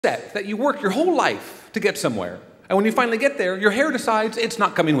set that you work your whole life to get somewhere, and when you finally get there, your hair decides it's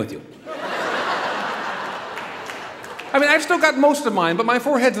not coming with you. I mean, I've still got most of mine, but my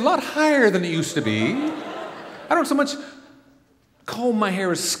forehead's a lot higher than it used to be. I don't so much comb my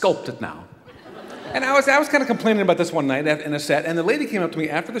hair as sculpt it now. And I was kind of complaining about this one night in a set, and the lady came up to me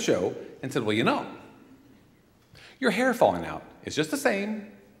after the show and said, well, you know, your hair falling out is just the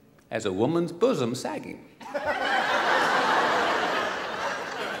same as a woman's bosom sagging.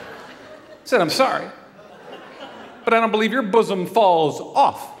 I said, I'm sorry, but I don't believe your bosom falls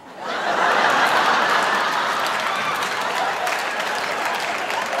off.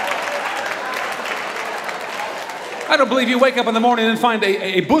 I don't believe you wake up in the morning and find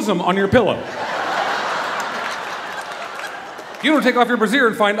a bosom on your pillow. You don't take off your brassiere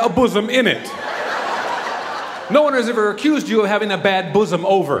and find a bosom in it. No one has ever accused you of having a bad bosom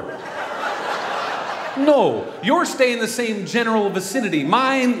over. No, yours stay in the same general vicinity.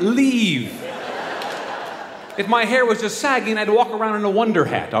 Mine leave. If my hair was just sagging, I'd walk around in a wonder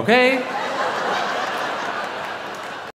hat, okay?